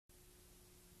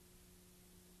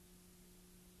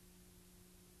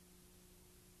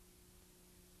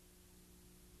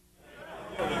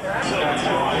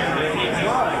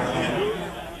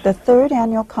The third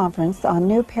annual conference on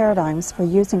new paradigms for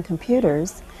using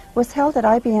computers was held at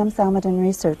IBM's Almaden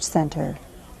Research Center.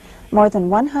 More than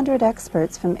 100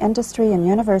 experts from industry and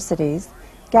universities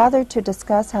gathered to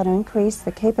discuss how to increase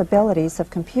the capabilities of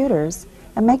computers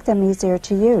and make them easier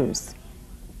to use.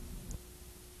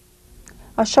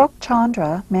 Ashok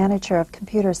Chandra, manager of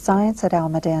computer science at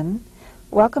Almaden,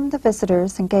 welcomed the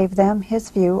visitors and gave them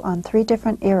his view on three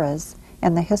different eras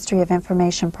in the history of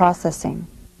information processing.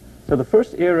 So the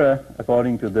first era,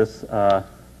 according to this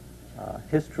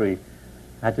history,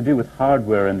 had to do with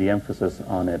hardware and the emphasis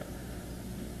on it,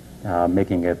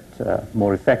 making it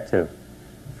more effective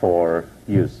for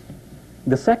use.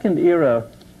 The second era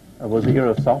was the era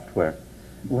of software,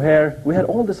 where we had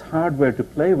all this hardware to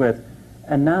play with,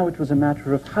 and now it was a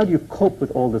matter of how do you cope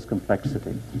with all this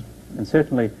complexity. And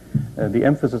certainly the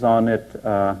emphasis on it,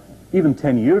 even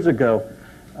 10 years ago,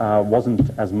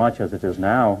 wasn't as much as it is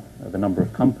now. The number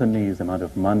of companies, the amount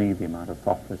of money, the amount of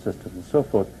software systems and so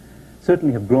forth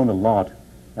certainly have grown a lot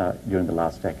during the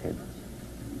last decade.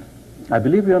 I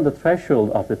believe we're on the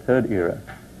threshold of the third era,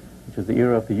 which is the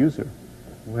era of the user,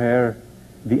 where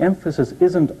the emphasis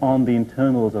isn't on the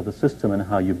internals of the system and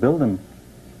how you build them.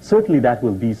 Certainly that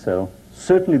will be so.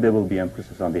 Certainly there will be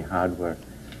emphasis on the hardware.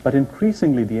 But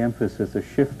increasingly the emphasis is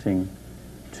shifting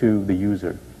to the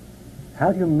user.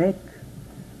 How do you make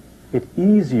it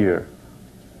easier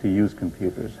to use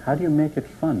computers? How do you make it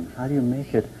fun? How do you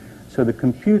make it so the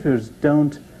computers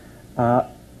don't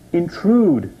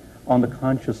intrude on the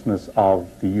consciousness of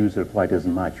the user quite as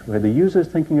much, where the user is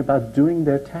thinking about doing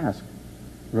their task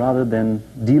rather than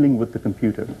dealing with the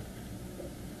computer?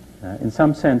 In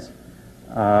some sense,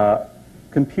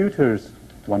 computers,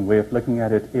 one way of looking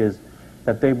at it is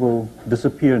that they will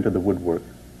disappear into the woodwork,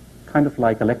 kind of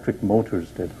like electric motors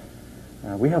did.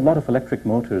 We have a lot of electric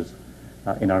motors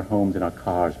in our homes, in our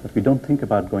cars, but we don't think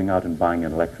about going out and buying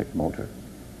an electric motor.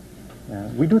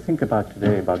 We do think about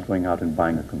today about going out and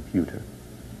buying a computer.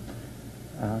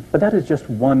 But that is just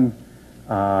one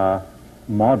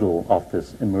model of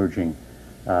this emerging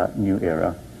new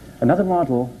era. Another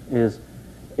model is,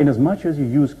 in as much as you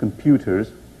use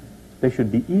computers, they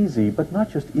should be easy, but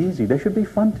not just easy, they should be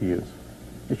fun to use.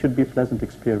 It should be a pleasant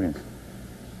experience.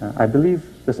 I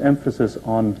believe this emphasis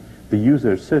on the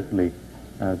user is certainly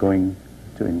going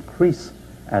to increase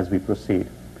as we proceed.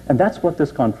 And that's what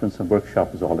this conference and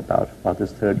workshop is all about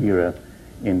this third era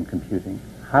in computing.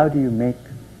 How do you make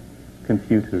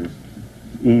computers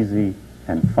easy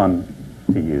and fun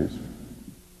to use?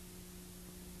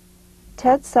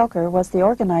 Ted Selker was the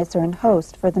organizer and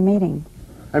host for the meeting.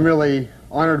 I'm really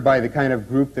honored by the kind of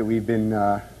group that we've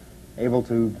been able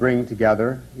to bring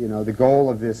together. You know, the goal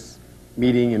of this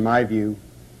meeting, in my view,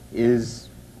 is,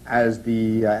 as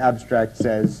the abstract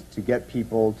says, to get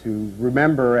people to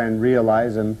remember and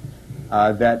realize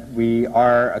that we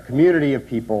are a community of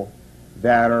people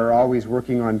that are always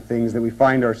working on things that we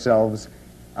find ourselves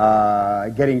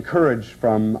getting courage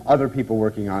from other people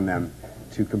working on them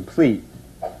to complete.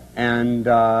 And,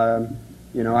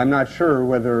 you know, I'm not sure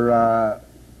whether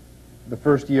the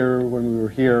first year when we were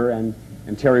here and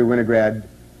Terry Winograd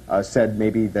said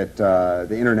maybe that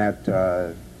the Internet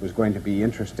was going to be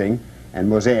interesting and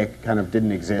Mosaic kind of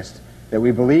didn't exist, that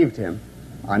we believed him.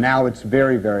 Now it's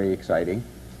very, very exciting.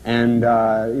 And,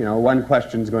 you know, one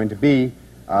question is going to be,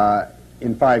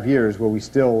 in 5 years, will we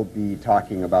still be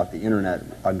talking about the Internet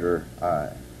under,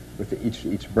 with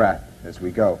each breath as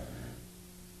we go?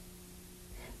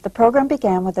 The program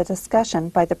began with a discussion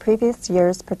by the previous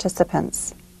year's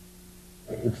participants.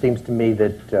 It seems to me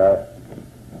that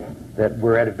that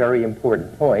we're at a very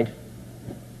important point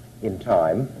in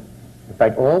time. In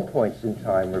fact, all points in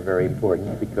time are very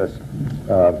important because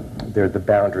they're the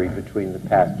boundary between the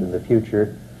past and the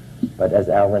future. But as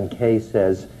Alan Kay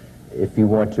says, if you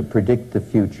want to predict the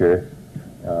future,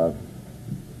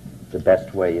 the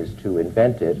best way is to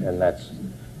invent it, and that's,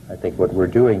 I think, what we're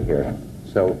doing here.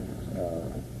 So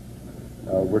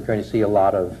we're going to see a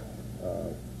lot of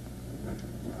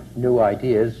new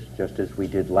ideas, just as we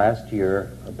did last year,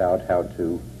 about how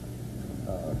to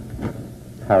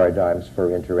paradigms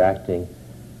for interacting.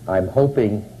 I'm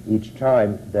hoping each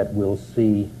time that we'll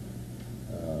see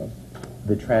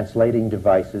the translating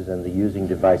devices and the using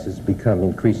devices become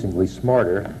increasingly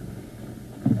smarter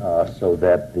so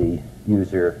that the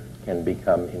user can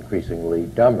become increasingly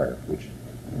dumber, which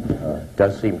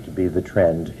does seem to be the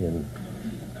trend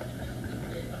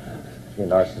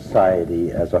in our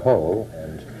society as a whole,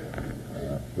 and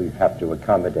we have to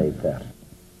accommodate that.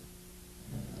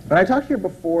 When I talked here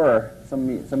before, some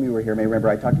of you were here may remember,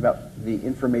 I talked about the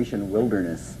information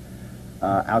wilderness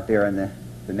out there in the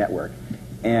network.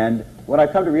 And what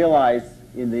I've come to realize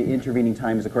in the intervening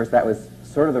times, of course, that was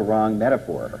sort of the wrong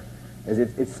metaphor. As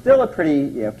it's still a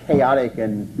pretty chaotic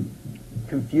and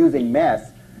confusing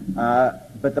mess,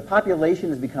 but the population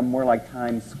has become more like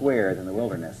Times Square than the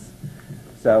wilderness.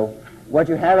 So what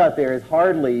you have out there is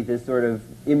hardly this sort of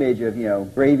image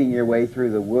of braving your way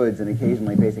through the woods and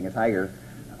occasionally facing a tiger.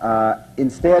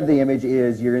 Instead, the image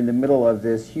is you're in the middle of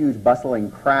this huge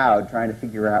bustling crowd trying to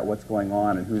figure out what's going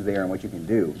on and who's there and what you can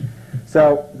do.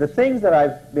 So the things that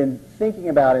I've been thinking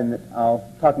about, and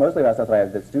I'll talk mostly about stuff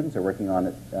that students are working on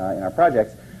in our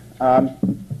projects, well,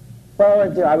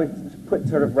 I would put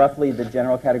sort of roughly the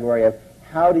general category of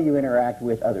how do you interact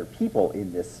with other people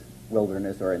in this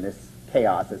wilderness or in this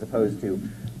chaos, as opposed to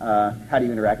how do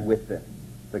you interact with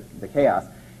the chaos.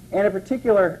 And in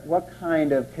particular, what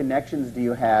kind of connections do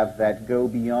you have that go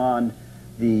beyond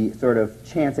the sort of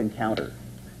chance encounter?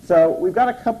 So we've got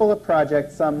a couple of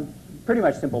projects, some pretty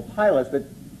much simple pilots, but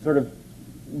sort of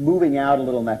moving out a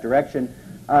little in that direction.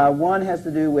 One has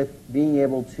to do with being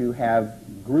able to have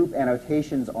group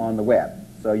annotations on the web.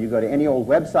 So you go to any old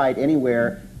website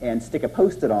anywhere and stick a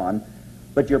post-it on,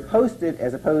 but your post-it,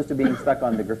 as opposed to being stuck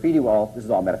on the graffiti wall, this is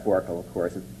all metaphorical, of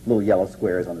course, it's little yellow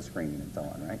squares on the screen and so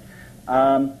on, right?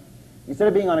 Instead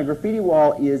of being on a graffiti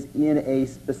wall, is in a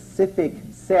specific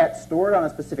set stored on a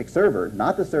specific server,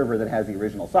 not the server that has the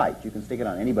original site. You can stick it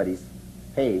on anybody's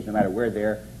page, no matter where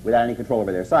they're, without any control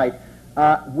over their site,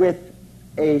 with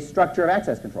a structure of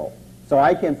access control. So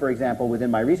I can, for example,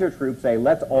 within my research group say,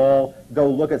 let's all go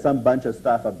look at some bunch of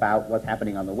stuff about what's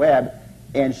happening on the web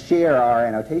and share our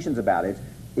annotations about it.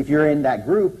 If you're in that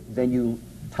group, then you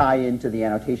tie into the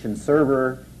annotation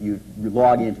server, you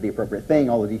log into the appropriate thing,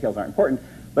 all the details aren't important.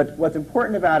 But what's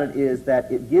important about it is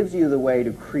that it gives you the way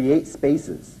to create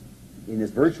spaces in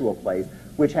this virtual place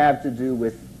which have to do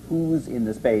with who's in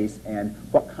the space and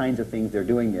what kinds of things they're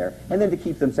doing there, and then to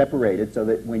keep them separated so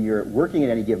that when you're working at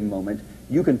any given moment,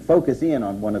 you can focus in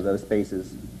on one of those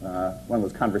spaces, one of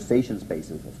those conversation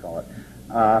spaces, let's call it,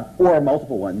 or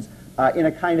multiple ones, in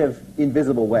a kind of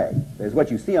invisible way. Because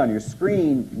what you see on your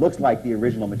screen looks like the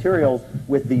original materials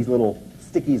with these little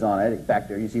stickies on it. In fact,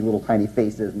 there you see little tiny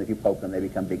faces, and if you poke them, they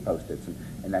become big post-its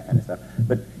and that kind of stuff.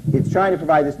 But it's trying to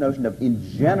provide this notion of, in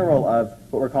general, of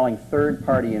what we're calling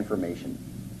third-party information.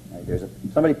 Right?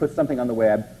 Somebody puts something on the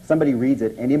web, somebody reads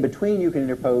it, and in between you can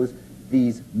interpose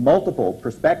these multiple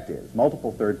perspectives,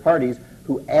 multiple third parties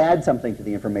who add something to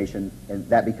the information, and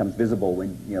that becomes visible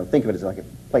when, think of it as like a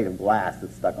plate of glass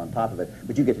that's stuck on top of it,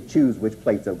 but you get to choose which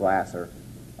plates of glass are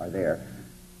there.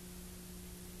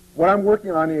 What I'm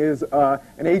working on is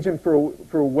an agent for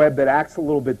a web that acts a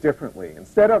little bit differently.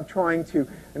 Instead of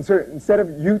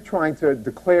you trying to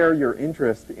declare your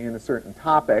interest in a certain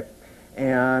topic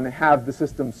and have the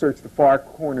system search the far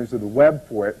corners of the web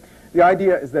for it, the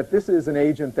idea is that this is an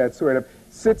agent that sort of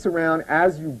sits around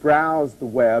as you browse the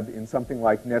web in something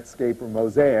like Netscape or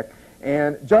Mosaic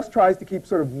and just tries to keep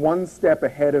sort of one step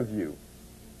ahead of you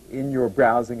in your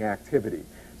browsing activity.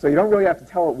 So you don't really have to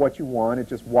tell it what you want. It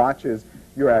just watches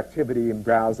your activity in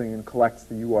browsing and collects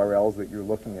the URLs that you're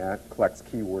looking at, collects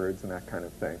keywords and that kind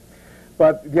of thing.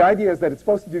 But the idea is that it's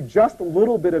supposed to do just a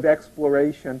little bit of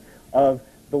exploration of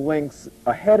the links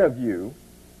ahead of you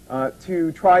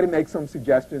to try to make some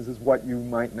suggestions as what you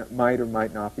might or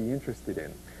might not be interested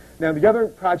in. Now, the other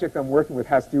project I'm working with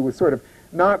has to do with sort of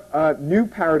not new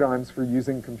paradigms for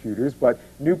using computers, but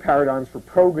new paradigms for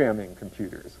programming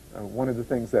computers. One of the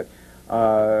things that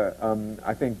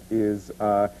I think is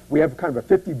we have kind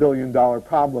of a $50 billion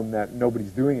problem that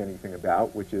nobody's doing anything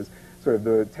about, which is sort of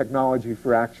the technology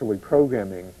for actually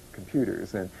programming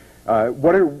computers. And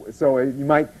so you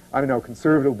might, I don't know,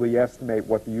 conservatively estimate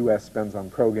what the U.S. spends on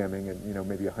programming at,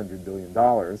 maybe $100 billion.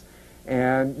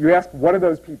 And you ask, what are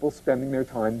those people spending their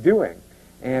time doing?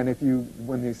 And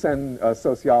when they send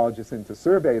sociologists in to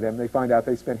survey them, they find out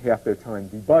they spend half their time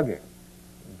debugging.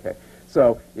 Okay.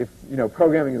 So if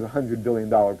programming is a $100 billion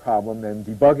problem, then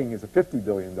debugging is a $50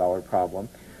 billion problem,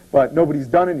 but nobody's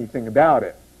done anything about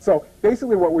it. So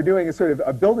basically what we're doing is sort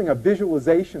of building a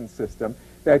visualization system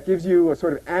that gives you a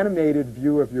sort of animated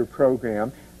view of your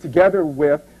program together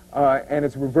with, and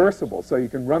it's reversible, so you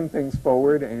can run things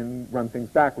forward and run things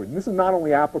backward. And this is not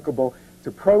only applicable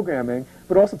to programming,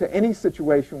 but also to any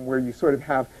situation where you sort of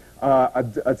have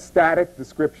a static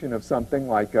description of something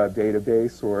like a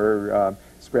database or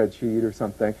spreadsheet or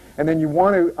something, and then you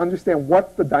want to understand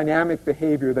what's the dynamic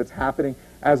behavior that's happening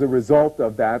as a result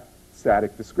of that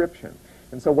static description.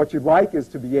 And so what you'd like is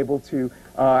to be able to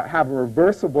have a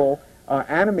reversible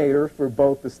animator for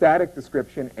both the static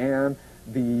description and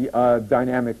the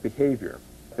dynamic behavior.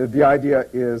 The idea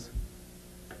is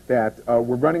that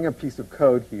we're running a piece of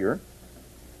code here,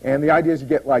 And the idea is you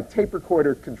get like tape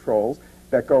recorder controls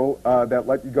that go that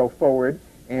let you go forward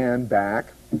and back.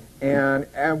 And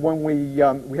when we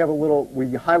have a little,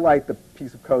 we highlight the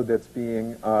piece of code that's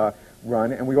being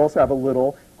run, and we also have a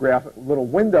little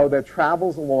window that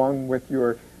travels along with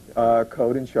your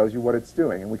code and shows you what it's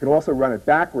doing. And we can also run it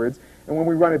backwards, and when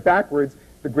we run it backwards,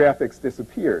 the graphics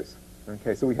disappears.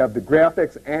 Okay, so we have the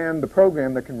graphics and the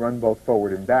program that can run both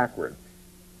forward and backward.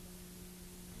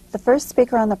 The first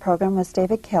speaker on the program was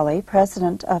David Kelly,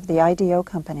 president of the IDEO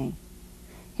company.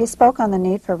 He spoke on the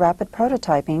need for rapid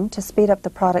prototyping to speed up the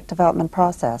product development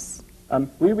process.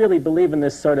 We really believe in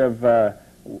this sort of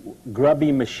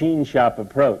grubby machine shop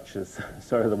approach, is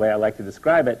sort of the way I like to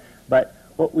describe it. But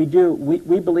what we do,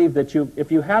 we believe that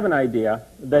if you have an idea,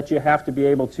 that you have to be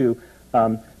able to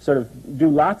sort of do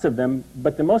lots of them,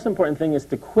 but the most important thing is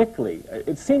to quickly.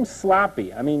 It seems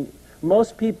sloppy. I mean,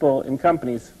 most people in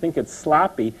companies think it's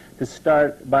sloppy to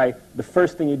start by the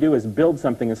first thing you do is build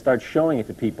something and start showing it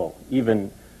to people,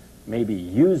 even maybe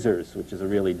users, which is a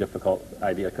really difficult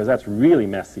idea, because that's really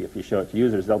messy. If you show it to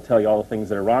users, they'll tell you all the things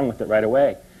that are wrong with it right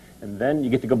away. And then you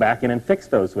get to go back in and fix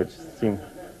those, which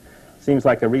seems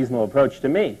like a reasonable approach to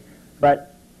me.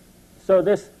 But so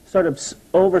this sort of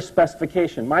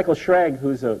over-specification. Michael Schrag,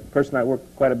 who's a person I work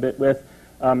quite a bit with,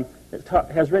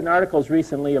 has written articles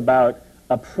recently about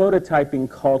a prototyping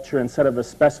culture instead of a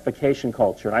specification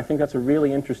culture. And I think that's a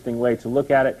really interesting way to look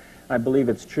at it. I believe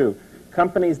it's true.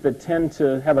 Companies that tend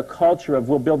to have a culture of,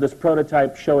 we'll build this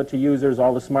prototype, show it to users,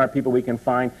 all the smart people we can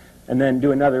find, and then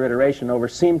do another iteration over,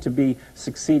 seem to be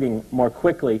succeeding more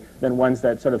quickly than ones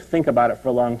that sort of think about it for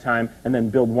a long time and then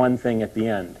build one thing at the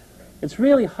end. It's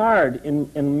really hard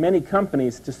in many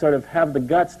companies to sort of have the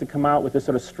guts to come out with this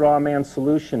sort of straw man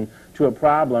solution to a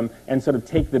problem and sort of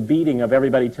take the beating of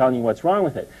everybody telling you what's wrong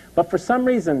with it. But for some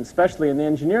reason, especially in the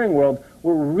engineering world,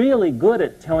 we're really good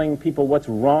at telling people what's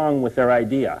wrong with their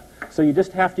idea. So you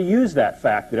just have to use that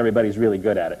fact that everybody's really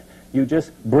good at it. You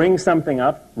just bring something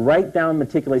up, write down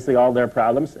meticulously all their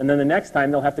problems, and then the next time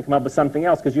they'll have to come up with something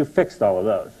else because you've fixed all of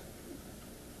those.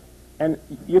 And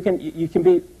you can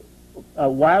be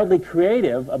wildly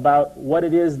creative about what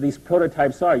it is these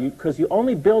prototypes are, because you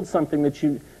only build something that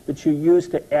you use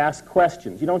to ask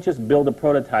questions. You don't just build a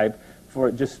prototype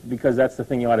just because that's the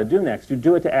thing you ought to do next. You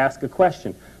do it to ask a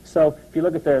question. So if you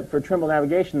look at for Trimble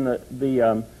navigation,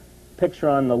 the picture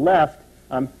on the left,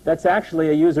 that's actually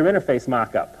a user interface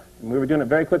mock-up. And we were doing it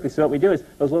very quickly, so what we do is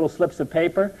those little slips of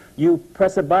paper, you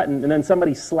press a button, and then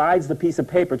somebody slides the piece of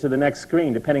paper to the next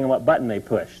screen, depending on what button they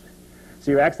pushed. So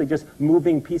you're actually just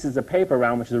moving pieces of paper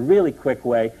around, which is a really quick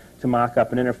way to mock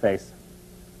up an interface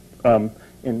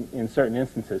in certain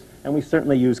instances. And we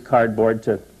certainly use cardboard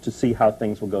to see how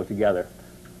things will go together.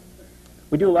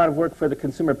 We do a lot of work for the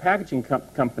consumer packaging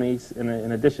companies in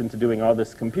addition to doing all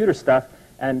this computer stuff.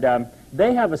 And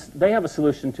they have a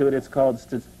solution to it. It's called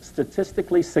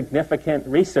statistically significant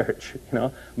research,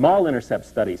 mall intercept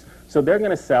studies. So they're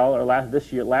going to sell, or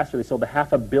last year they sold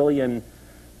 500 million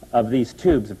of these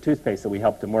tubes of toothpaste that we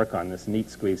helped them work on, this neat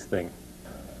squeeze thing.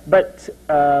 But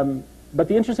the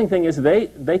interesting thing is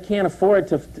they can't afford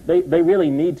to, they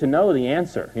really need to know the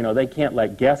answer. They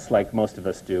can't guess like most of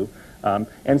us do.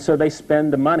 And so they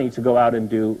spend the money to go out and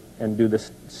do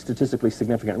this statistically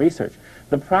significant research.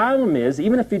 The problem is,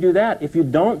 even if you do that, if you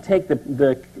don't take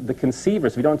the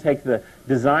conceivers, if you don't take the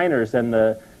designers and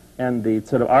the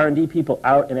sort of R&D people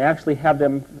out and actually have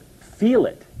them feel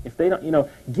it, if they don't,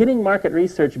 getting market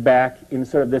research back in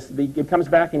sort of this, it comes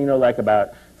back in, like about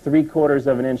 3/4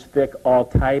 of an inch thick, all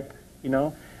type, you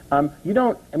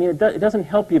don't, it doesn't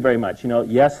help you very much.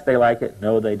 Yes, they like it.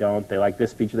 No, they don't. They like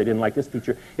this feature. They didn't like this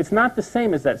feature. It's not the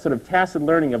same as that sort of tacit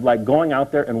learning of like going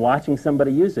out there and watching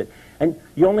somebody use it. And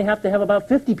you only have to have about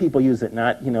 50 people use it,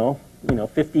 not,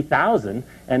 50,000,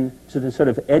 and to sort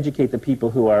of educate the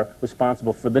people who are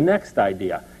responsible for the next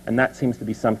idea. And that seems to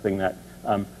be something that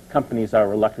companies are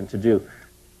reluctant to do.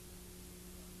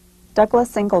 Doug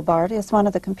Engelbart is one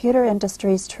of the computer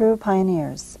industry's true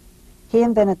pioneers. He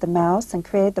invented the mouse and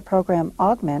created the program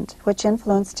Augment, which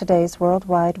influenced today's World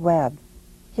Wide Web.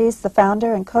 He's the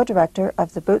founder and co-director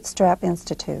of the Bootstrap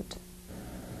Institute.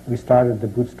 We started the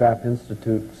Bootstrap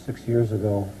Institute 6 years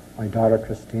ago, my daughter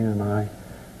Christine and I,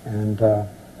 and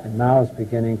now it's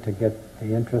beginning to get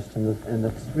the interest and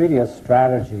it's really a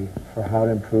strategy for how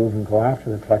to improve and go after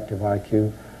the collective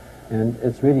IQ. And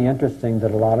it's really interesting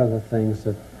that a lot of the things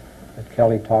that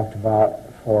Kelly talked about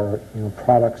for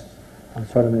products on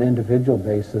sort of an individual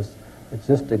basis, it's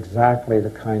just exactly the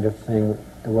kind of thing,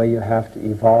 the way you have to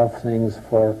evolve things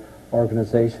for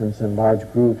organizations and large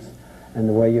groups, and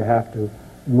the way you have to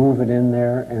move it in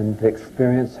there, and the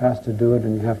experience has to do it,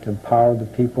 and you have to empower the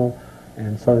people,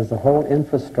 And so there's a whole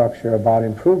infrastructure about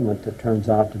improvement that turns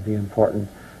out to be important.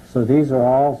 So these are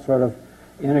all sort of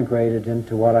integrated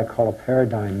into what I call a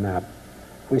paradigm map.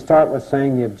 We start with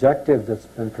saying the objective that's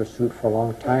been pursued for a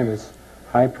long time is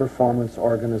high-performance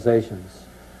organizations.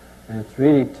 And it's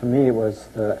really, to me, it was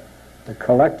the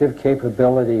collective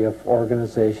capability of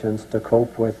organizations to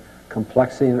cope with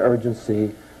complexity and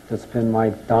urgency that's been my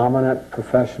dominant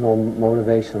professional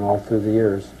motivation all through the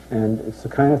years. And it's the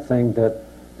kind of thing that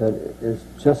is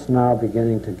just now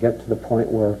beginning to get to the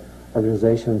point where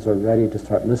organizations are ready to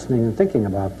start listening and thinking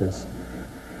about this.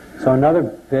 So another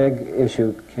big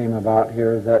issue came about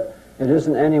here, that it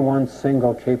isn't any one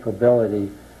single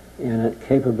capability in a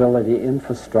capability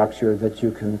infrastructure that you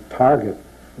can target,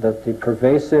 that the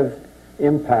pervasive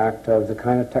impact of the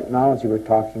kind of technology we're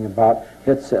talking about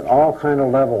hits at all kind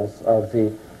of levels of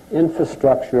the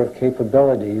infrastructure of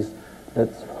capabilities.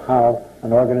 That's how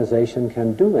an organization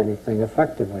can do anything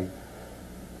effectively.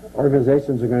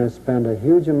 Organizations are going to spend a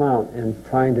huge amount in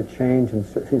trying to change and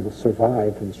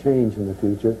survive and change in the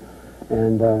future.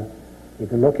 And you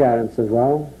can look at it and say,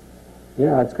 well,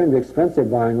 yeah, it's going to be expensive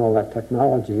buying all that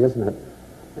technology, isn't it?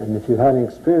 And if you have any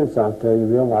experience out there, you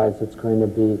realize it's going to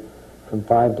be from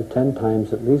 5 to 10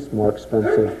 times at least more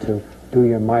expensive to do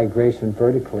your migration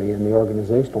vertically and the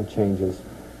organizational changes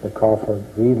that call for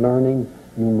relearning,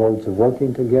 new modes of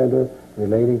working together,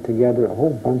 relating together, a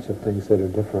whole bunch of things that are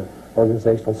different.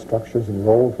 Organizational structures and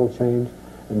roles will change,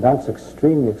 and that's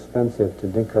extremely expensive to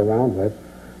dinker around with.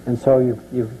 And so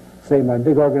you say, my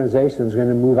big organization is going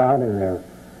to move out in there.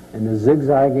 And the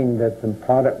zigzagging that the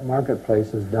product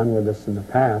marketplace has done with us in the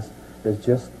past is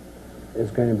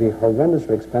going to be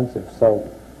horrendously expensive. So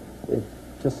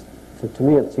to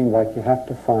me it seemed like you have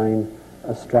to find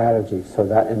a strategy so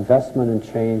that investment and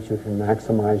change, you can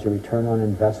maximize your return on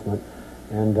investment.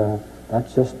 And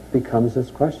that just becomes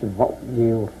this question,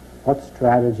 what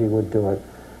strategy would do it?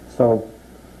 So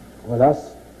with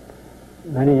us,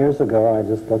 many years ago, I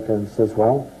just looked at it and says,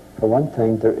 well, for one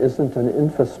thing, there isn't an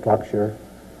infrastructure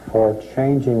for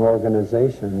changing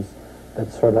organizations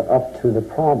that's sort of up to the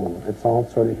problem. It's all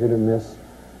sort of hit or miss,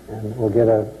 and we'll get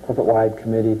a corporate-wide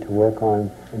committee to work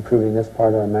on improving this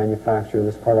part of our manufacture,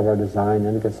 this part of our design,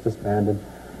 and it gets disbanded.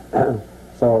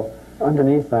 So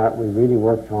underneath that, we really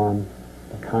worked on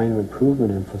the kind of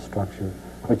improvement infrastructure,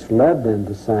 which led then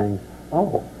to saying,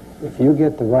 oh, if you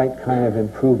get the right kind of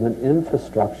improvement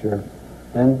infrastructure,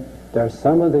 then there's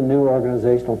some of the new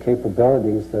organizational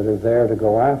capabilities that are there to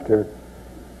go after.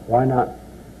 Why not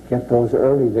get those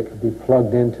early that could be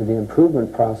plugged into the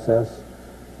improvement process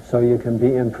so you can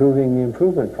be improving the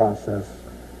improvement process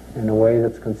in a way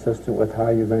that's consistent with how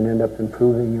you're going to end up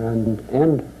improving your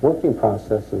end working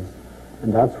processes.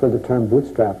 And that's where the term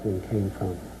bootstrapping came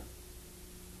from.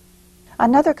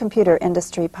 Another computer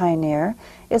industry pioneer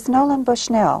is Nolan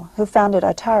Bushnell, who founded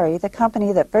Atari, the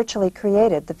company that virtually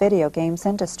created the video games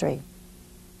industry.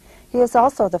 He is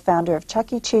also the founder of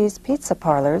Chuck E. Cheese pizza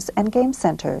parlors and game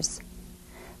centers.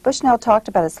 Bushnell talked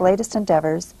about his latest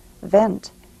endeavors,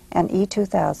 Vent and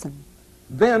E2000.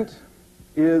 Vent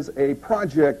is a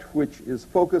project which is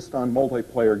focused on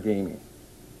multiplayer gaming.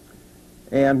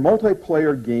 And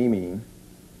multiplayer gaming,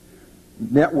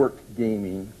 network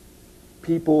gaming,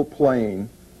 people playing,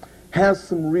 has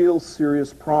some real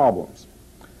serious problems.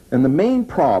 And the main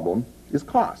problem is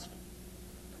cost.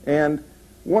 And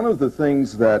one of the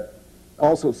things that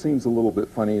also seems a little bit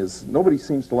funny is nobody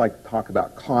seems to like to talk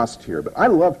about cost here, but I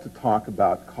love to talk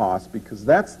about cost because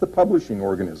that's the publishing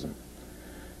organism.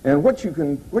 And what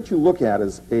you look at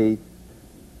as a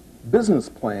business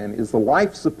plan is the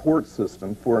life support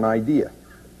system for an idea.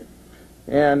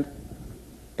 And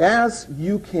as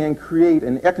you can create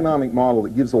an economic model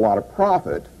that gives a lot of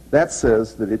profit, that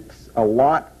says that it's a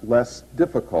lot less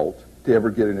difficult to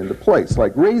ever get it into place.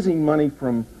 Like raising money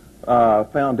from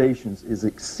foundations is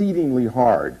exceedingly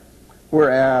hard,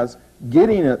 whereas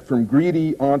getting it from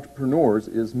greedy entrepreneurs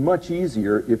is much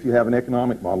easier if you have an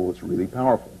economic model that's really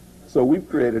powerful. So we've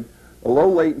created a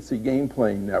low-latency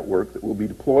game-playing network that will be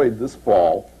deployed this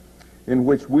fall, in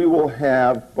which we will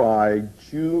have, by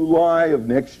July of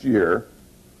next year,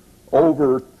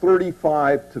 over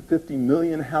 35 to 50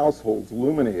 million households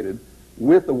illuminated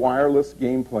with a wireless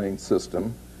game-playing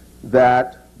system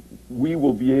that we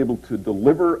will be able to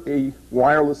deliver a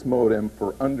wireless modem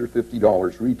for under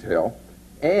 $50 retail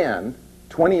and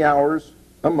 20 hours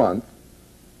a month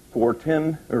for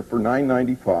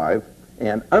 $9.95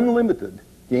 and unlimited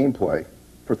gameplay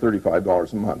for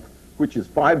 $35 a month, which is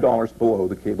 $5 below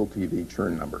the cable TV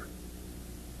churn number.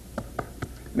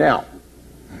 Now,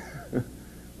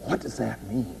 what does that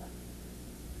mean?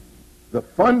 The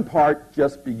fun part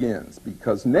just begins,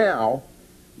 because now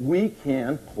we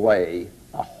can play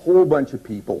a whole bunch of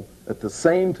people at the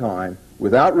same time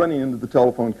without running into the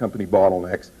telephone company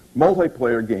bottlenecks,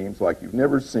 multiplayer games like you've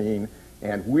never seen,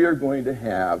 and we're going to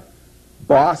have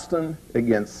Boston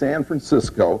against San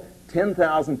Francisco,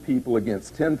 10,000 people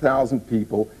against 10,000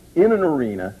 people in an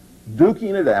arena,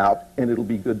 duking it out, and it'll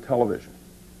be good television.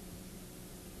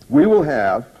 We will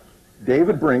have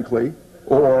David Brinkley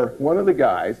or one of the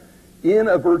guys in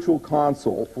a virtual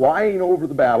console flying over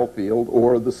the battlefield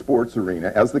or the sports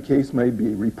arena, as the case may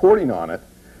be, reporting on it.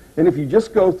 And if you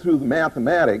just go through the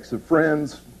mathematics of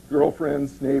friends,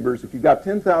 girlfriends, neighbors, if you've got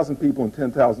 10,000 people and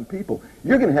 10,000 people,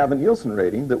 you're going to have a Nielsen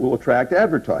rating that will attract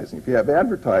advertising. If you have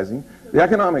advertising, the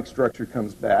economic structure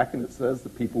comes back and it says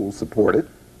that people will support it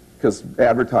because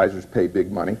advertisers pay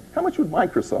big money. How much would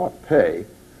Microsoft pay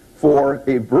for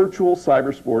a virtual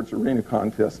cyber sports arena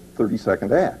contest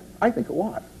 30-second ad? I think a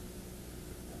lot.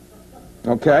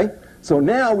 Okay? So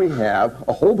now we have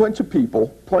a whole bunch of people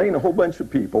playing a whole bunch of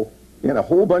people in a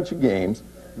whole bunch of games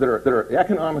that are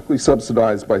economically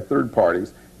subsidized by third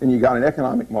parties, and you got an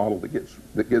economic model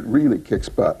that really kicks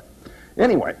butt.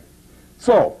 Anyway,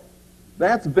 so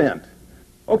that's Vent.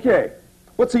 Okay,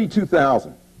 what's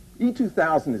E2000?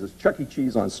 E2000 is Chuck E.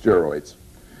 Cheese on steroids.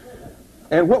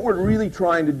 And what we're really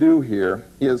trying to do here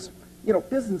is, you know,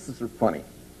 businesses are funny.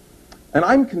 And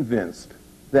I'm convinced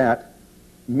that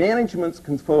managements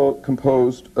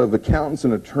composed of accountants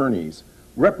and attorneys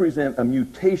represent a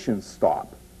mutation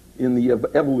stop in the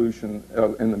evolution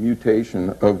and the mutation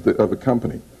of a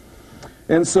company.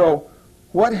 And so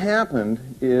what happened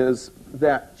is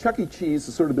that Chuck E. Cheese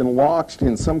has sort of been locked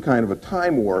in some kind of a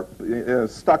time warp,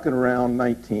 stuck in around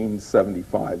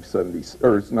 1975, 70,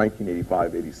 or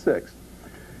 1985, 86.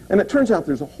 And it turns out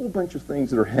there's a whole bunch of things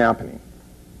that are happening.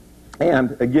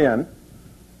 And again,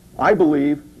 I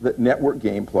believe that network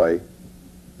gameplay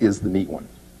is the neat one.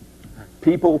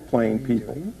 People playing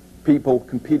people. People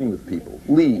competing with people.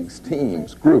 Leagues,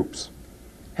 teams, groups.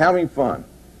 Having fun.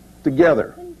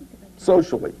 Together.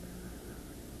 Socially.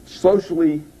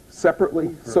 Socially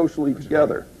separately, socially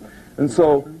together. And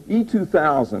so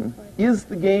E2000 is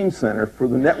the game center for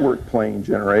the network playing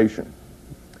generation.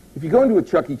 If you go into a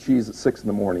Chuck E. Cheese at 6 in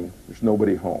the morning, there's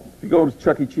nobody home. If you go to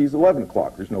Chuck E. Cheese at 11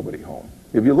 o'clock, there's nobody home.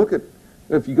 If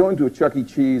you go into a Chuck E.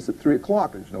 Cheese at 3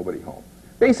 o'clock, there's nobody home.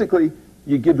 Basically,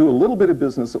 you do a little bit of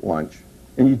business at lunch,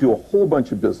 and you do a whole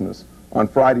bunch of business on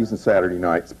Fridays and Saturday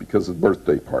nights because of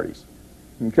birthday parties.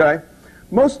 Okay?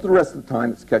 Most of the rest of the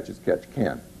time, it's catch as catch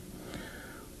can.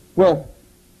 Well,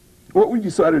 what we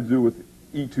decided to do with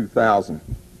E2000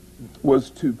 was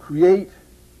to create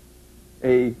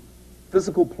a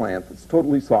physical plant that's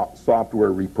totally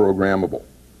software reprogrammable.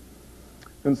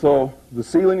 And so the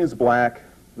ceiling is black,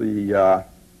 the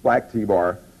black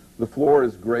T-bar, the floor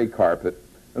is gray carpet,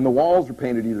 and the walls are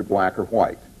painted either black or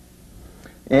white.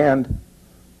 And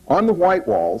on the white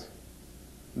walls,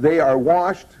 they are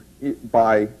washed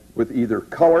with either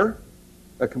color,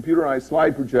 a computerized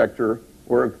slide projector,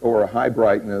 or a high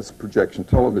brightness projection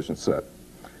television set.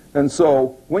 And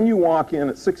so when you walk in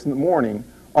at 6 in the morning,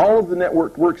 all of the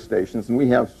networked workstations, and we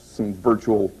have some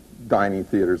virtual dining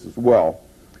theaters as well,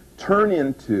 turn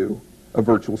into a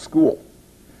virtual school.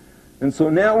 And so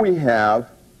now we have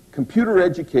computer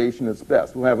education at its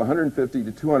best. We'll have 150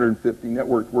 to 250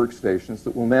 networked workstations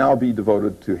that will now be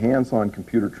devoted to hands-on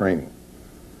computer training.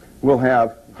 We'll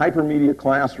have hypermedia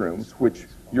classrooms, which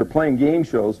you're playing game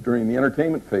shows during the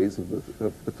entertainment phase of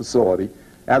the facility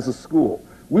as a school.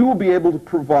 We will be able to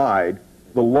provide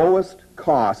the lowest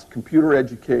cost computer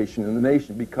education in the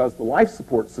nation because the life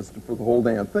support system for the whole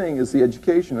damn thing is the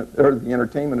education or the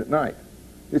entertainment at night.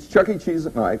 It's Chuck E. Cheese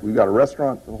at night. We've got a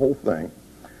restaurant, the whole thing.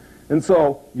 And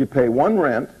so you pay one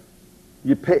rent,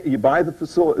 you buy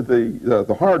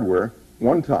the hardware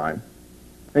one time,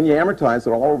 and you amortize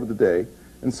it all over the day.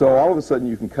 And so all of a sudden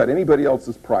you can cut anybody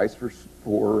else's price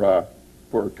for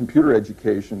computer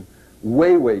education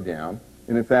way, way down.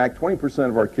 And in fact, 20%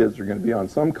 of our kids are going to be on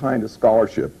some kind of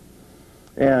scholarship.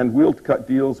 And we'll cut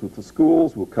deals with the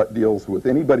schools. We'll cut deals with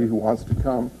anybody who wants to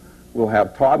come. We'll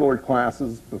have toddler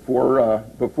classes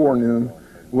before noon.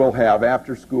 We'll have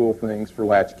after-school things for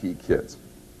latchkey kids.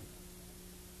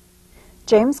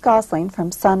 James Gosling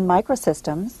from Sun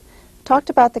Microsystems talked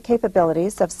about the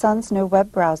capabilities of Sun's new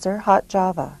web browser, Hot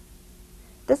Java.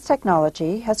 This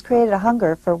technology has created a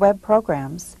hunger for web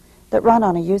programs that run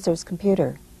on a user's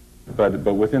computer. But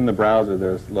within the browser,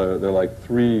 there are like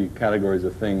 3 categories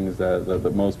of things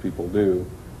that most people do.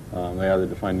 They either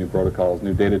define new protocols,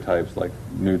 new data types, like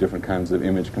new different kinds of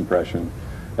image compression.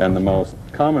 And the most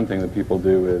common thing that people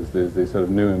do is these sort of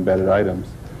new embedded items.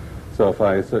 So if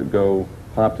I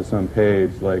hop to some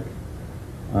page like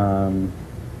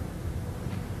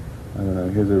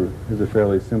Here's a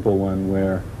fairly simple one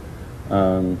where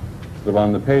sort of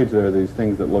on the page there are these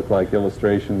things that look like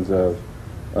illustrations of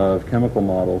chemical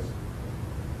models.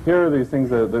 Here are these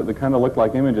things that kind of look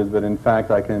like images, but in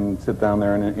fact I can sit down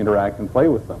there and interact and play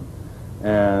with them.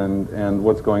 And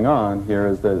what's going on here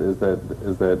is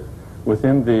that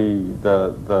within the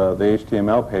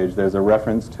HTML page there's a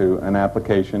reference to an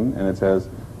application, and it says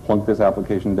plunk this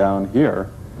application down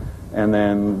here, and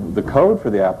then the code for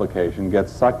the application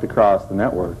gets sucked across the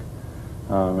network,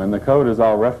 and the code is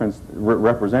all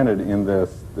represented in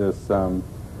this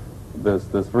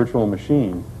virtual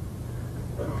machine.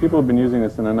 People have been using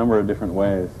this in a number of different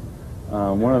ways.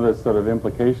 One of the sort of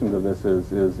implications of this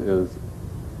is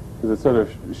it sort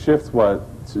of shifts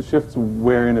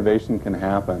where innovation can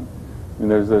happen. I mean,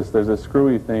 there's a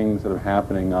screwy thing sort of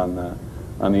happening on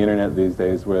the internet these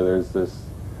days where there's this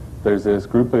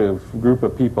group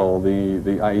of people, the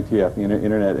IETF, the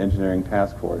Internet Engineering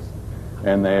Task Force,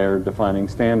 and they're defining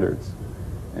standards.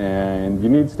 And you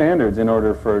need standards in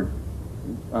order for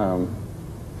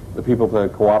the people to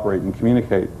cooperate and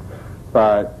communicate.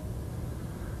 But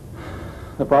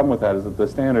the problem with that is that the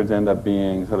standards end up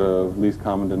being sort of least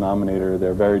common denominator.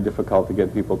 They're very difficult to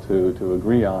get people to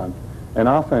agree on. And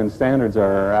often standards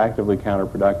are actively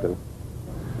counterproductive.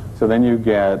 So then you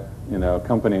get,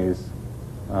 companies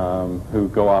who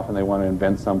go off and they want to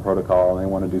invent some protocol and they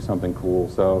want to do something cool.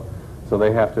 So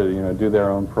they have to, do their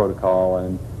own protocol,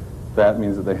 and that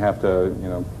means that they have to,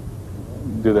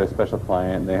 do their special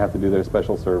client, they have to do their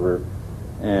special server,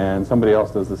 and somebody else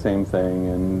does the same thing,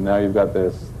 and now you've got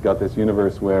this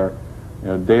universe where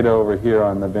data over here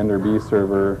on the vendor B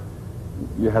server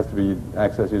has to be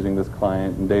accessed using this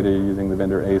client, and data using the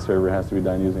vendor A server has to be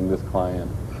done using this client,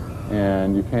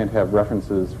 and you can't have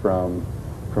references from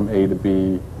A to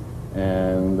B,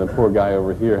 and the poor guy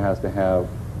over here has to have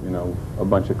a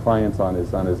bunch of clients on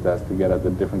his desk to get at the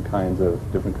different kinds of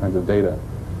data.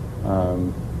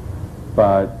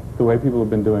 But the way people have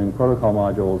been doing protocol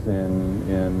modules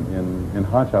in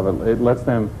Hot Java, it lets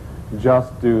them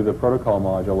just do the protocol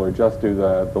module or just do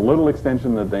the little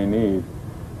extension that they need,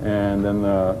 and then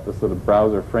the sort of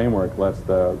browser framework lets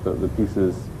the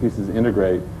pieces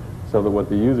integrate, so that what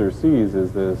the user sees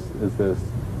is this sort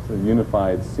of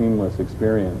unified, seamless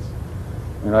experience.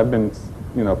 And I've been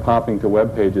popping to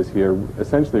web pages here,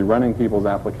 essentially running people's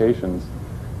applications,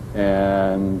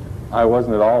 and I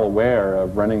wasn't at all aware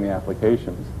of running the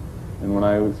applications. And when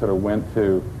I sort of went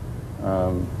to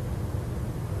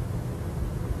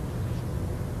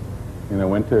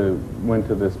went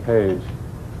to this page,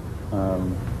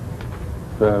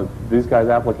 these guys'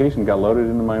 application got loaded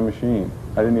into my machine.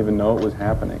 I didn't even know it was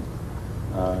happening,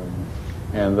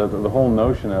 and the whole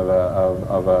notion of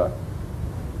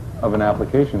an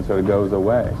application sort of goes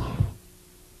away.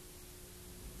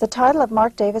 The title of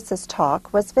Mark Davis's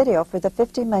talk was Video for the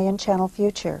 50 Million Channel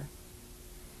Future.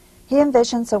 He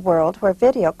envisions a world where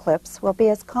video clips will be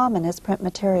as common as print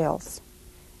materials.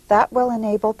 That will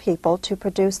enable people to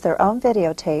produce their own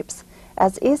videotapes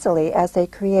as easily as they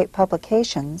create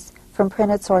publications from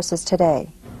printed sources today.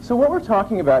 So what we're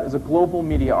talking about is a global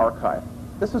media archive.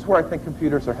 This is where I think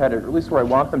computers are headed, or at least where I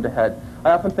want them to head. I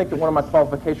often think that one of my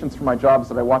qualifications for my job is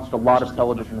that I watched a lot of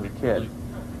television as a kid.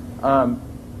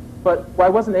 But I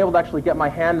wasn't able to actually get my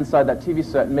hand inside that TV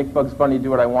set and make Bugs Bunny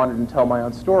do what I wanted and tell my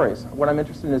own stories. What I'm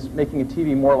interested in is making a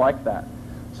TV more like that.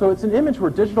 So it's an image where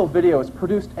digital video is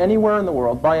produced anywhere in the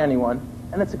world by anyone,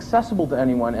 and it's accessible to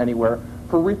anyone, anywhere,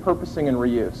 for repurposing and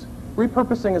reuse.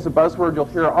 Repurposing is a buzzword you'll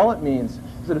hear. All it means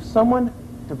is that if someone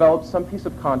develops some piece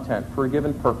of content for a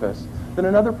given purpose, then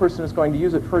another person is going to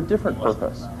use it for a different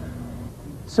purpose.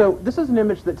 So this is an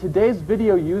image that today's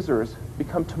video users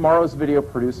become tomorrow's video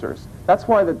producers. That's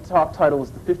why the talk title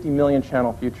is the 50 million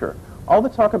channel future. All the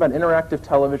talk about interactive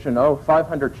television,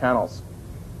 500 channels.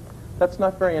 That's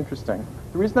not very interesting.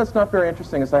 The reason that's not very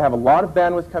interesting is I have a lot of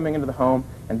bandwidth coming into the home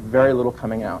and very little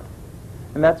coming out.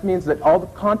 And that means that all the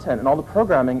content and all the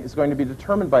programming is going to be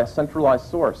determined by a centralized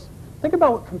source. Think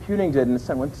about what computing did in the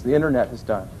sense what the internet has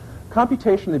done.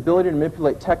 Computation, the ability to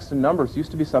manipulate text and numbers,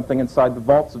 used to be something inside the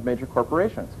vaults of major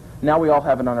corporations. Now we all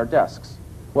have it on our desks.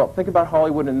 Well, think about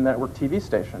Hollywood and network TV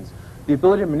stations. The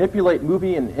ability to manipulate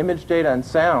movie and image data and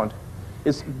sound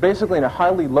is basically in a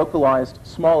highly localized,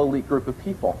 small elite group of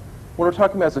people. What we're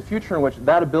talking about is a future in which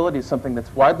that ability is something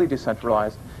that's widely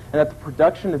decentralized, and that the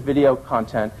production of video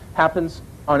content happens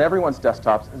on everyone's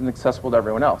desktops and accessible to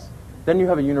everyone else. Then you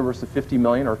have a universe of 50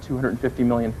 million or 250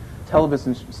 million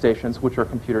television stations, which are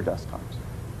computer desktops.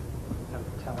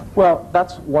 Well,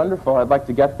 that's wonderful. I'd like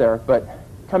to get there, but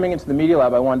coming into the Media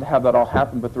Lab, I wanted to have that all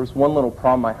happen, but there was one little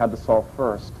problem I had to solve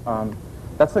first.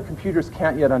 That's that computers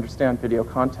can't yet understand video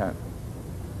content.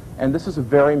 And this is a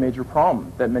very major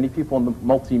problem that many people in the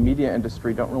multimedia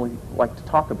industry don't really like to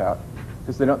talk about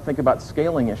because they don't think about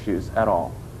scaling issues at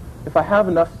all. If I have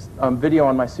enough video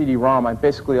on my CD-ROM, I'm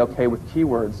basically okay with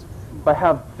keywords. If I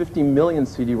have 50 million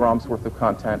CD-ROMs worth of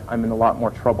content, I'm in a lot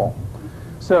more trouble.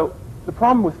 So the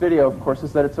problem with video, of course,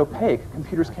 is that it's opaque.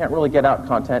 Computers can't really get out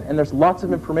content, and there's lots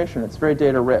of information. It's very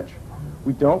data-rich.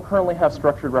 We don't currently have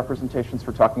structured representations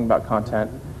for talking about content.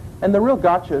 And the real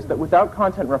gotcha is that without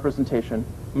content representation,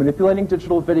 manipulating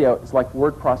digital video is like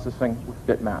word processing with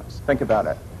bitmaps. Think about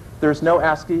it. There's no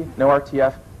ASCII, no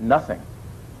RTF, nothing.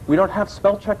 We don't have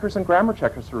spell checkers and grammar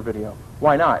checkers for video.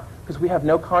 Why not? Because we have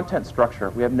no content structure.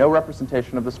 We have no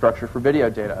representation of the structure for video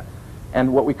data.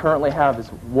 And what we currently have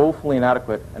is woefully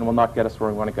inadequate and will not get us where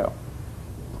we want to go.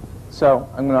 So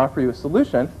I'm going to offer you a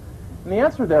solution. And the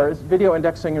answer there is video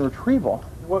indexing and retrieval.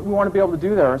 What we want to be able to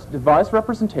do there is devise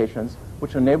representations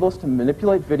which enable us to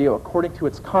manipulate video according to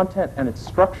its content and its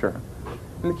structure.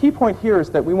 And the key point here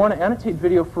is that we want to annotate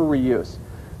video for reuse.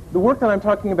 The work that I'm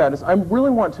talking about is I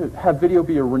really want to have video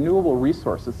be a renewable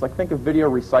resource. It's like, think of video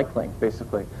recycling,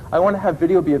 basically. I want to have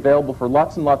video be available for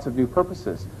lots and lots of new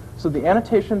purposes. So the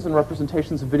annotations and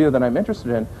representations of video that I'm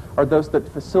interested in are those that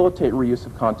facilitate reuse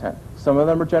of content. Some of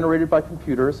them are generated by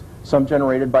computers, some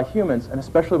generated by humans, and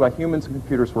especially by humans and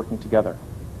computers working together.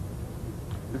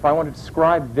 If I want to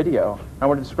describe video, I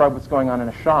want to describe what's going on in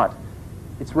a shot,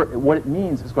 what it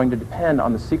means is going to depend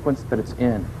on the sequence that it's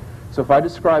in. So if I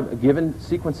describe a given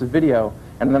sequence of video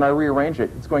and then I rearrange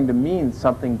it, it's going to mean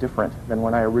something different than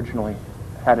when I originally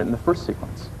had it in the first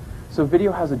sequence. So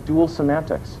video has a dual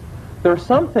semantics. There are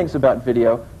some things about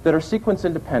video that are sequence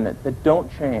independent, that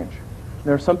don't change.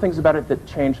 There are some things about it that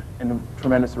change in a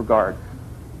tremendous regard.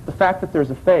 The fact that there's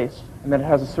a face and that it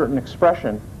has a certain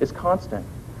expression is constant,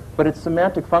 but its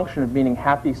semantic function of meaning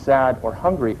happy, sad, or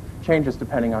hungry changes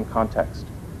depending on context.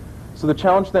 So the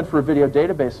challenge then for a video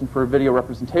database and for a video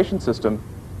representation system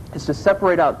is to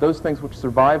separate out those things which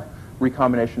survive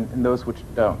recombination and those which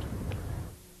don't.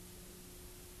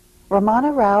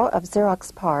 Ramana Rao of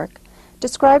Xerox PARC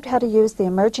described how to use the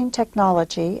emerging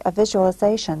technology of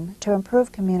visualization to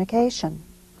improve communication.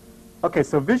 Okay,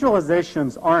 so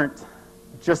visualizations aren't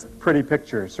just pretty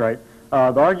pictures, right?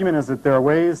 The argument is that there are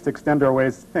ways to extend our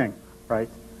ways to think, right?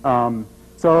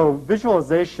 So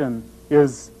visualization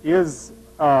is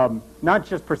not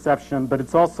just perception, but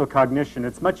it's also cognition.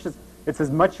 It's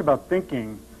as much about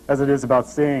thinking as it is about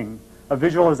seeing. A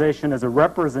visualization is a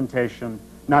representation,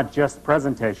 not just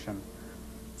presentation.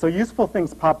 So useful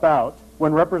things pop out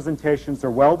when representations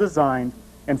are well designed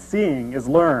and seeing is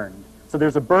learned. So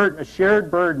there's a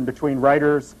shared burden between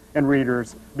writers and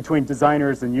readers, between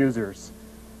designers and users.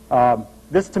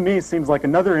 This to me seems like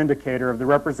another indicator of the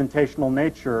representational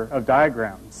nature of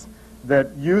diagrams,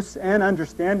 that use and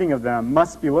understanding of them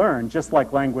must be learned, just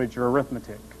like language or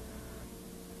arithmetic.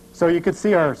 So you could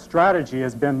see our strategy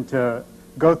has been to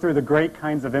go through the great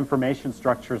kinds of information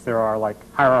structures there are, like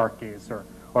hierarchies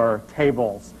or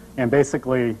tables, and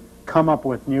basically come up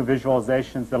with new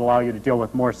visualizations that allow you to deal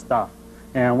with more stuff.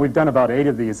 And we've done about 8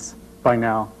 of these by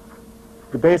now.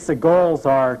 The basic goals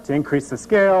are to increase the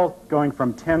scale, going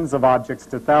from tens of objects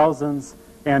to thousands,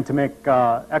 and to make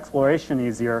exploration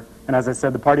easier. And as I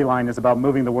said, the party line is about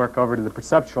moving the work over to the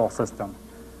perceptual system.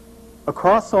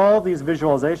 Across all these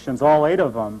visualizations, all 8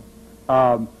 of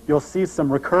them, you'll see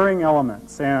some recurring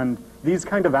elements. And these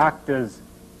kind of act as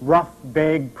rough,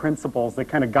 vague principles that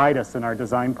kind of guide us in our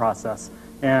design process.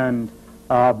 And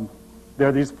there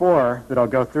are these 4 that I'll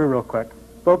go through real quick.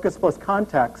 Focus plus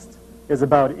context is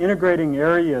about integrating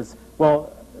areas.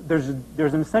 Well, there's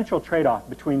an essential trade-off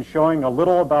between showing a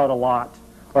little about a lot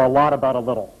or a lot about a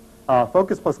little.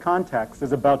 Focus plus context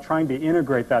is about trying to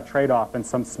integrate that trade-off in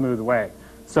some smooth way.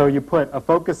 So you put a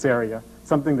focus area,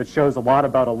 something that shows a lot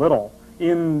about a little,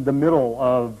 in the middle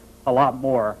of a lot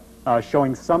more,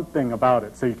 showing something about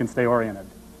it so you can stay oriented.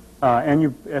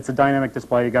 And it's a dynamic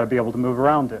display. You've got to be able to move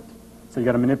around it. So you've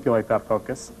got to manipulate that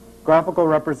focus. Graphical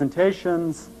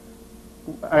representations,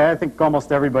 I think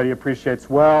almost everybody appreciates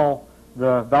well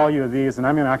the value of these, and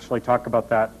I'm going to actually talk about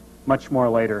that much more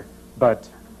later.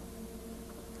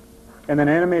 And then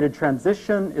animated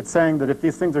transition, it's saying that if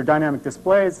these things are dynamic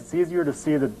displays, it's easier to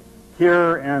see the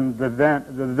here and the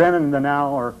then and the now,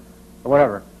 or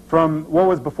whatever. From what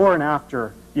was before and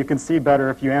after, you can see better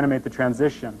if you animate the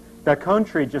transition. That cone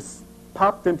tree just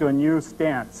popped into a new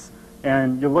stance,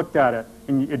 and you looked at it,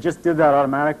 and it just did that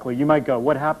automatically. You might go,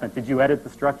 what happened? Did you edit the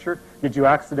structure? Did you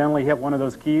accidentally hit one of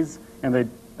those keys, and it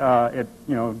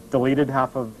deleted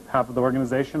half of the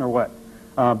organization, or what?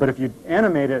 But if you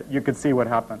animate it, you could see what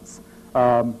happens.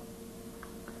 And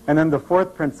then the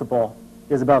 4th principle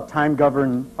is about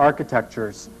time-governed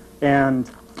architectures. And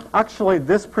actually,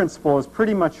 this principle is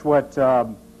pretty much what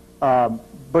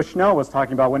Bushnell was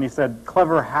talking about when he said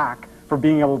clever hack for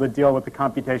being able to deal with the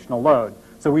computational load.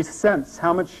 So we sense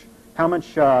how much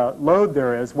load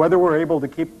there is, whether we're able to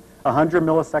keep 100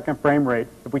 millisecond frame rate.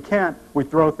 If we can't, we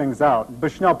throw things out.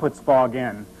 Bushnell puts fog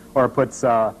in, or puts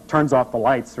turns off the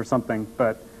lights or something,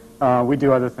 but we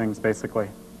do other things basically.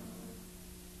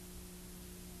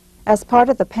 As part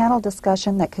of the panel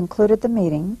discussion that concluded the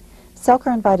meeting,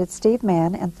 Selker invited Steve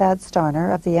Mann and Thad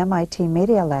Starner of the MIT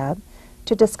Media Lab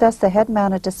to discuss the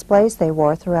head-mounted displays they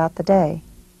wore throughout the day.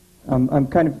 I'm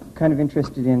kind of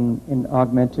interested in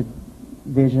augmented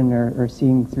vision or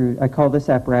seeing through. I call this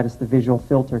apparatus the visual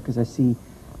filter because I see,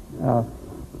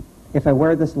 if I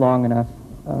wear this long enough,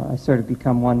 I sort of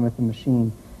become one with the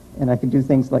machine. And I can do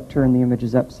things like turn the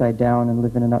images upside down and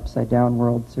live in an upside-down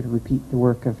world, sort of repeat the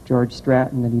work of George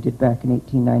Stratton that he did back in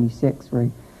 1896, where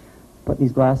he put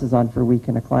these glasses on for a week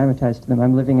and acclimatized to them.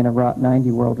 I'm living in a ROT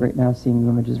 90 world right now, seeing the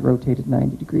images rotated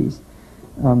 90 degrees.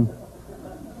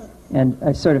 And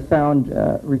I sort of found,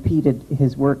 repeated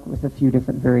his work with a few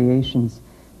different variations.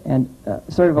 And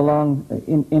sort of along,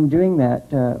 in doing that,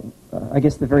 I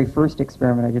guess the very first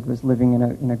experiment I did was living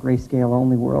in a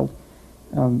grayscale-only world.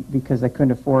 Because I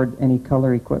couldn't afford any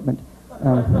color equipment.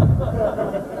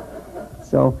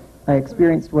 So I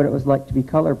experienced what it was like to be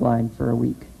colorblind for a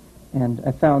week. And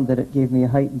I found that it gave me a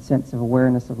heightened sense of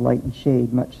awareness of light and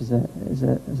shade, much as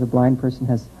a blind person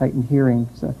has heightened hearing.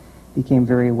 So I became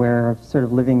very aware of sort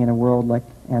of living in a world like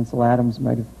Ansel Adams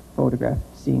might have photographed,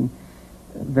 seeing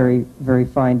very, very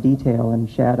fine detail and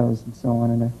shadows and so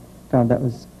on. And I found that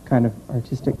was kind of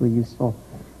artistically useful.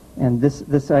 And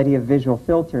this idea of visual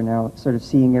filter now, sort of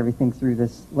seeing everything through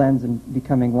this lens and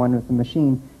becoming one with the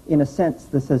machine, in a sense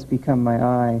this has become my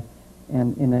eye,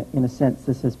 and in a sense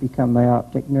this has become my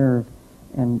optic nerve.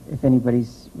 And if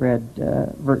anybody's read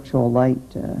Virtual Light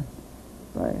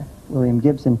by William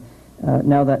Gibson,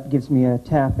 now that gives me a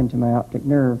tap into my optic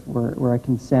nerve where I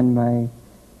can send my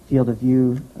field of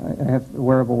view. I have a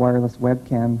wearable wireless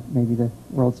webcam, maybe the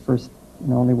world's first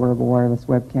and only wearable wireless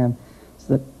webcam,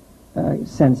 so that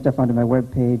send stuff onto my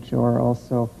web page, or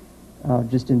also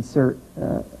just insert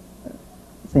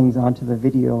things onto the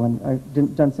video. And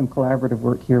I've done some collaborative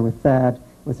work here with Thad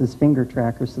with his finger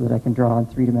tracker so that I can draw in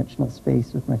three-dimensional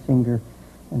space with my finger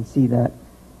and see that,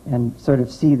 and sort of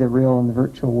see the real and the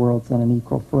virtual worlds on an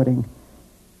equal footing.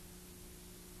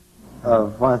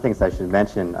 One of the things I should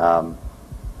mention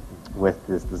with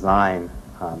this design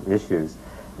issues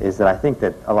is that I think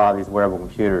that a lot of these wearable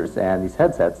computers and these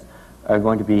headsets are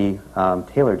going to be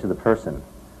tailored to the person.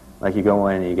 Like you go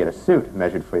in and you get a suit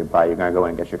measured for your body, you're going to go in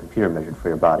and get your computer measured for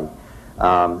your body.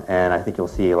 And I think you'll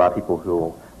see a lot of people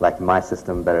who like my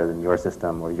system better than your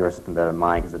system, or your system better than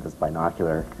mine because it does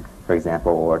binocular, for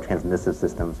example, or transmissive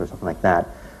systems or something like that.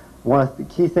 One of the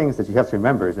key things that you have to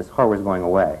remember is this hardware is going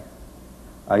away.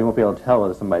 You won't be able to tell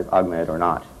whether somebody's augmented or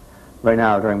not. Right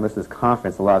now, during most of this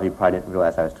conference, a lot of you probably didn't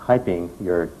realize I was typing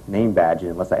your name badge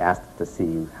unless I asked to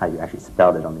see how you actually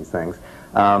spelled it on these things.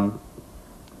 And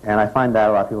I find that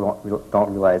a lot of people don't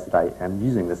realize that I am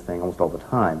using this thing almost all the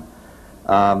time.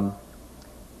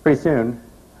 Pretty soon,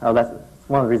 that's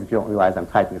one of the reasons people don't realize I'm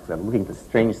typing is because I'm looking at this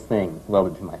strange thing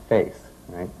welded to my face,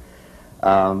 right?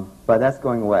 But that's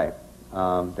going away. There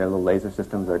are little laser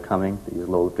systems that are coming that use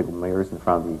little optical mirrors in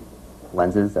front of the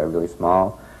lenses that are really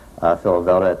small. Phil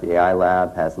Velda at the AI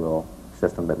lab has a little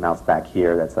system that mounts back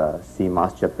here that's a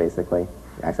CMOS chip, basically.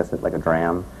 You access it like a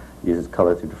DRAM, uses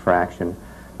color through diffraction.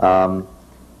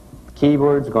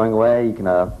 Keyboards going away. You can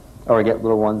or get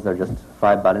little ones that are just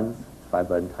 5 buttons,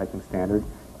 5-button typing standard.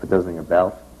 Put those in your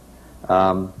belt.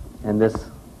 And this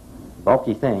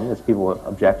bulky thing, as people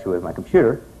object to as my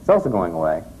computer, it's also going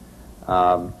away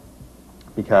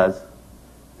because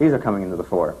these are coming into the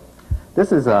fore.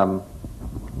 This is a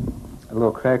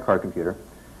little credit card computer.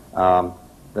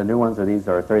 The new ones are these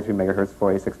are 33 megahertz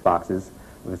 486 boxes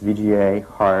with VGA,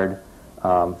 hard,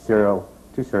 serial,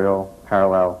 2 serial,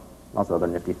 parallel, also other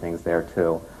nifty things there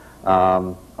too.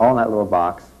 All in that little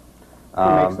box.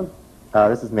 Who makes them?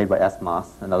 This is made by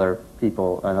SMOS. Another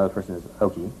person is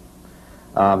Oki.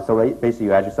 So basically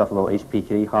you add yourself a little HP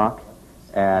Kitty Hawk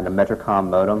and a Metrocom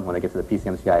modem when it gets to the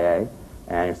PCMCIA,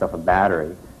 and yourself a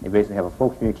battery. You basically have a full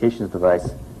communications device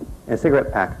and a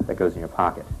cigarette pack that goes in your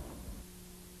pocket.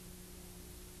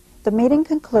 The meeting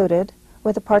concluded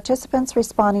with the participants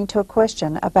responding to a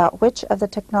question about which of the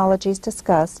technologies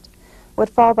discussed would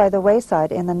fall by the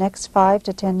wayside in the next 5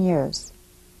 to 10 years.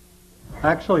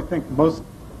 I actually think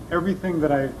everything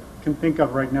that I can think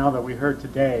of right now that we heard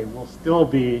today will still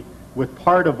be with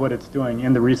part of what it's doing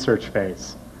in the research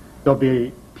phase. There'll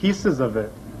be pieces of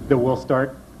it that will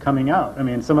start coming out. I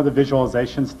mean, some of the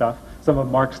visualization stuff, some of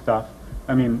Mark's stuff,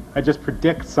 I mean, I just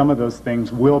predict some of those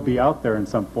things will be out there in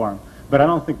some form. But I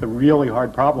don't think the really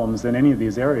hard problems in any of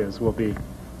these areas will be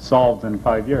solved in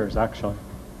 5 years, actually.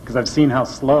 Because I've seen how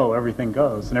slow everything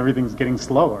goes, and everything's getting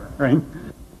slower, right?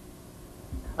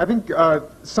 I think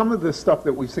some of the stuff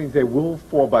that we've seen today will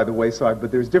fall by the wayside,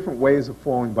 but there's different ways of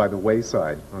falling by the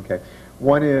wayside. Okay,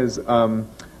 one is falling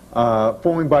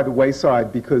by the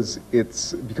wayside because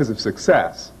of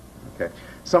success. Okay,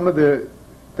 some of the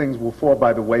things will fall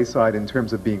by the wayside in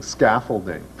terms of being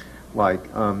scaffolding, like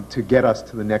to get us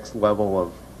to the next level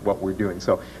of what we're doing.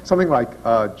 So something like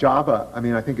Java, I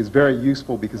mean, I think is very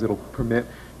useful because it'll permit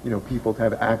people to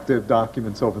have active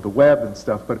documents over the web and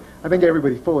stuff, but I think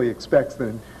everybody fully expects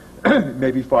that in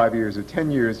maybe 5 years or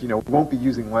 10 years, we won't be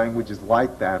using languages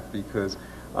like that because,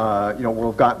 we'll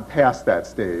have gotten past that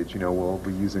stage. We'll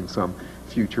be using some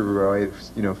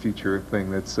future thing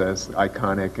that's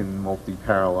iconic and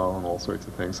multi-parallel and all sorts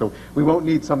of things. So we won't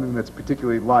need something that's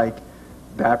particularly like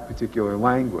that particular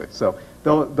language. So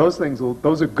those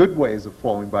are good ways of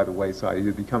falling by the wayside,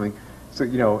 either becoming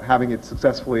having it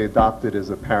successfully adopted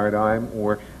as a paradigm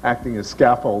or acting as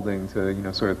scaffolding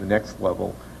to, sort of the next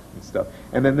level and stuff.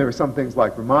 And then there are some things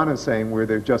like Romano's saying where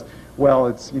they're just,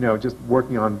 it's, just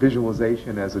working on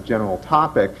visualization as a general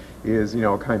topic is,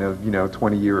 a kind of,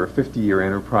 20-year or 50-year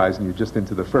enterprise, and you're just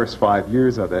into the first 5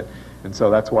 years of it. And so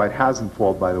that's why it hasn't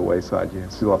fallen by the wayside. You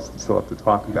still have to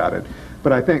talk about it.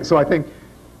 But I think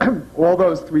all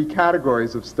those three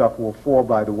categories of stuff will fall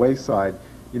by the wayside,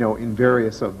 in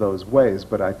various of those ways,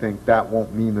 but I think that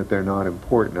won't mean that they're not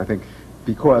important. I think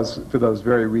because for those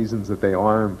very reasons that they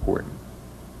are important.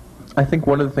 I think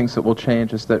one of the things that will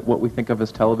change is that what we think of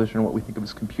as television, what we think of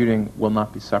as computing, will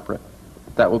not be separate.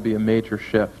 That will be a major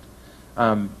shift.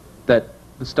 That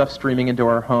the stuff streaming into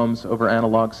our homes over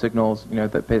analog signals,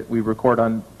 that we record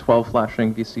on 12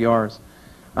 flashing VCRs,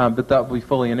 that will be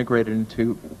fully integrated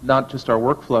into not just our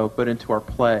workflow, but into our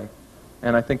play.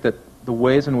 And I think that the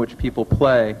ways in which people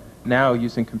play now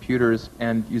using computers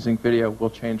and using video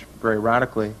will change very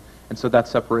radically, and so that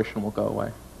separation will go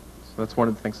away. So that's one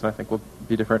of the things that I think will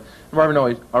be different. Marvin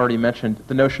already mentioned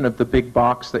the notion of the big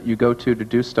box that you go to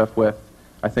do stuff with,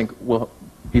 I think will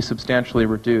be substantially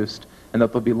reduced, and that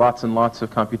there'll be lots and lots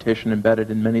of computation embedded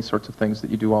in many sorts of things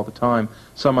that you do all the time,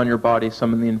 some on your body,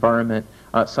 some in the environment,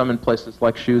 some in places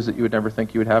like shoes that you would never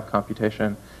think you would have computation,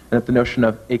 and that the notion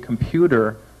of a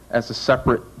computer as a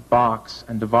separate box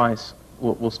and device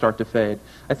will start to fade.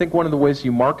 I think one of the ways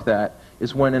you mark that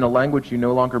is when in a language you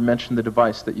no longer mention the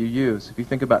device that you use. If you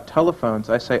think about telephones,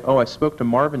 I say, I spoke to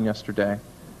Marvin yesterday.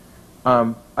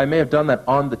 I may have done that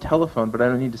on the telephone, but I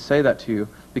don't need to say that to you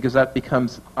because that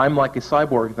becomes, I'm like a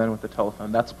cyborg then with the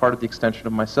telephone. That's part of the extension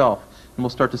of myself. And we'll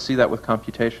start to see that with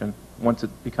computation once it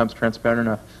becomes transparent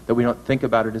enough that we don't think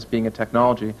about it as being a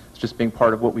technology. It's just being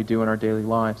part of what we do in our daily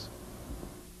lives.